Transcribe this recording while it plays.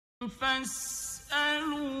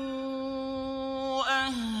فاسألوا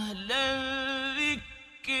أهل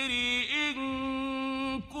الذكر إن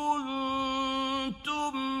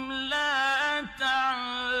كنتم لا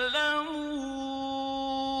تعلمون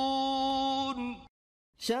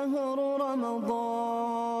شهر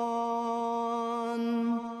رمضان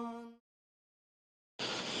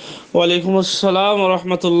ওয়ালাইকুম আসসালাম ওয়া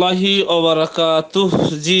রাহমাতুল্লাহি ওয়া বারাকাতুহু।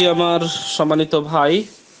 জি আমার সম্মানিত ভাই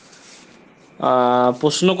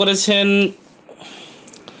প্রশ্ন করেছেন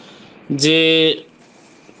যে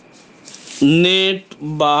নেট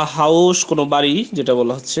বা হাউস, কোনো বাড়ি যেটা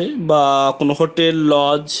বলা হচ্ছে, বা কোনো হোটেল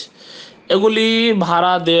লজ, এগুলি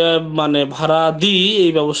ভাড়া দেওয়া ভাড়া দিই,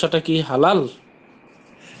 এই ব্যবসাটা কি হালাল?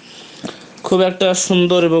 খুব একটা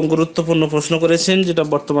সুন্দর এবং গুরুত্বপূর্ণ প্রশ্ন করেছেন, যেটা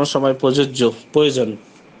বর্তমান সময় প্রয়োজন।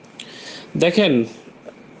 দেখেন,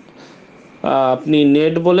 আপনি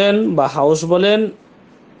নেট বলেন বা হাউস বলেন,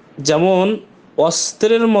 যেমন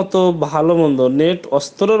অস্ত্রের মতো ভালো মন্দ, নেট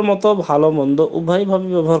অস্ত্রের মতো ভালো মন্দ উভয়ভাবে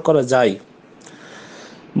ব্যবহার করা যায়।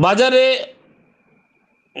 বাজারে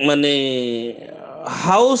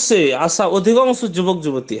হাউসে আসা অধিকাংশ যুবক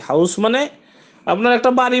যুবতী, হাউস মানে আপনার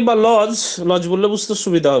একটা বাড়ি বা লজ বললে বুঝতে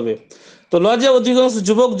সুবিধা হবে। তো লজে অধিকাংশ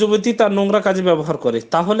যুবক যুবতী তার নোংরা কাজে ব্যবহার করে,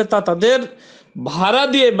 তাহলে তাদের ভাড়া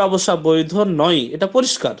দিয়ে ব্যবসা বৈধ নয়, এটা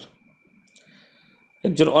পরিষ্কার।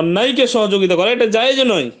 একজন অন্যায়কে সহযোগিতা করা এটা জায়েজ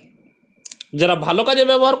নয়। যারা ভালো কাজে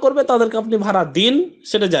ব্যবহার করবে তাদেরকে আপনি ভাড়া দিন,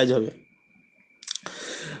 সেটা জায়েজ হবে।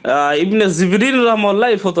 ইবনে জিবরিন রাহমাহুল্লাহ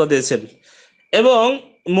এই ফতোয়া দিয়েছেন। এবং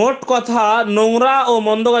মোট কথা, নোংরা ও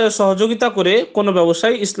মন্দ কাজে সহযোগিতা করে কোনো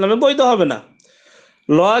ব্যবসায়ী ইসলামে বৈধ হবে না।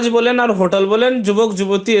 লজ বলেন আর হোটেল বলেন, যুবক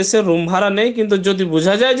যুবতী এসে রুম ভাড়া নেই, কিন্তু যদি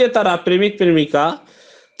বোঝা যায় যে তারা প্রেমিক প্রেমিকা,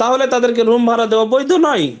 তাহলে তাদেরকে রুম ভাড়া দেওয়া বৈধ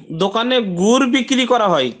নয়। দোকানে গুড় বিক্রি করা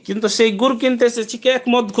হয়, কিন্তু সেই গুড় কিনতে এসেছে কি এক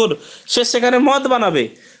মদখোর, সে সেখানে মদ বানাবে,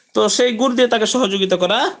 তো সেই গুড় দিয়ে তাকে সহযোগিতা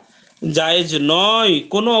করা জায়েজ নয়,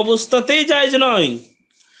 কোনো অবস্থাতেই জায়েজ নয়।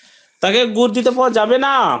 তাকে গুড় দিতে পাওয়া যাবে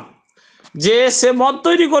না। যে সে মদ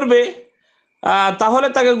তৈরি করবে, তাহলে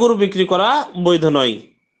তাকে গুড় বিক্রি করা বৈধ নয়।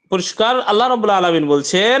 পরিষ্কার আল্লাহ রাব্বুল আলামিন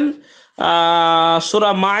বলছেন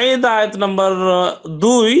সূরা মাইদা আয়াত নম্বর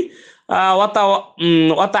 2,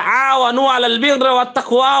 ওয়াতাআওয়ানু আলাল বিররি ওয়াত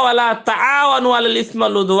তাকওয়া ওয়া লা তাআওয়ানু আলাল ইসমি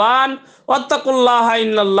ওয়াল উদওয়ান ওয়াত্তাকুল্লাহা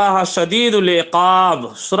ইন্নাল্লাহা শাদীদুল ইকাব।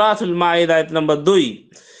 সূরাতুল মাইদা আয়াত নম্বর 2।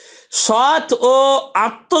 সৎ ও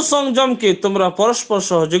আত্মসংযমকে তোমরা পরস্পর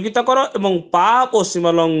সহযোগিতা করো এবং পাপ ও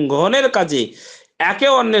সীমা লঙ্ঘনের কাজে একে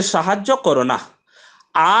অন্যের সাহায্য করো না,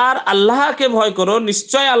 আর আল্লাহকে ভয় করো,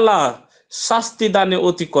 নিশ্চয় আল্লাহ শাস্তি দানে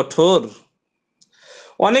অতি কঠোর।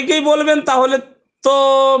 অনেকেই বলবেন তাহলে তো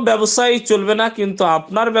ব্যবসায় চলবে না, কিন্তু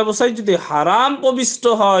আপনার ব্যবসায় যদি হারাম প্রবিষ্ট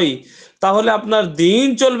হয় তাহলে আপনার দিন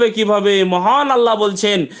চলবে কিভাবে? মহান আল্লাহ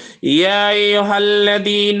বলছেন, ইয়া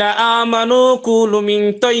আইয়ুহাল্লাযীনা আমানু কুলু মিন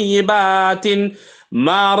তাইয়্যিবাতিন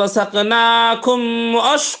মা রাযাকনাকুম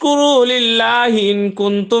ওয়াশকুরু লিল্লাহি ইন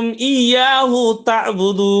কুনতুম ইয়াহু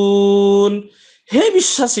তা'বুদুন। হে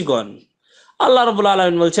বিশ্বাসীগণ, আল্লাহ রাব্বুল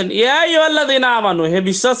আলামিন বলছেন, ইয়া আইয়ুহাল্লাযীনা আমানু, হে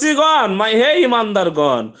বিশ্বাসীগণ, হে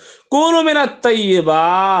ঈমানদারগণ, কুলু মিনাত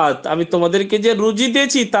তাইয়্যিবাত, আমি তোমাদেরকে যে রুজি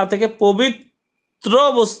দিয়েছি তা থেকে পবিত্র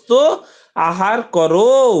বস্তু আহার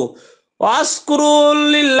করো। ওয়াশকুরু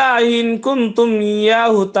লিল্লাহি ইন কুনতুম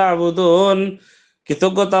ইয়াহু তা'বুদুন,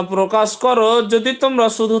 কৃতজ্ঞতা প্রকাশ করো যদি তোমরা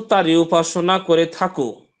শুধু তারই উপাসনা করে থাকো।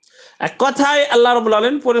 এক কথায় আল্লাহ রাব্বুল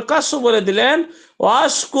আলামিন প্রকাশ্য বলে দিলেন,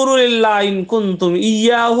 ওয়াশকুরু লিল্লাহি ইন কুনতুম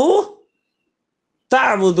ইয়াহু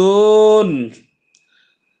তা'বুদুন।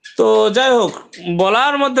 তো যাই হোক,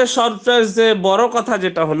 বলার মধ্যে সবচেয়ে বড় কথা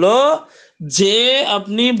যেটা হলো যে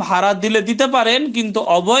আপনি ভাড়া দিতে পারেন, কিন্তু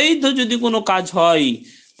অবৈধ যদি কোনো কাজ হয়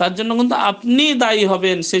তার জন্য কিন্তু আপনি দায়ী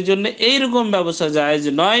হবেন। সেই জন্য এইরকম ব্যবসা জায়েজ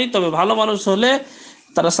নয়। তবে ভালো মানুষ হলে,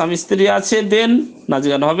 তারা স্বামী স্ত্রী আছে, দেন,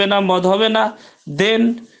 নাচগান হবে না, মদ হবে না, দেন,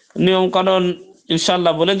 নিয়ম কানুন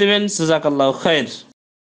ইনশাআল্লাহ বলে দিবেন। জাযাকাল্লাহু খাইর।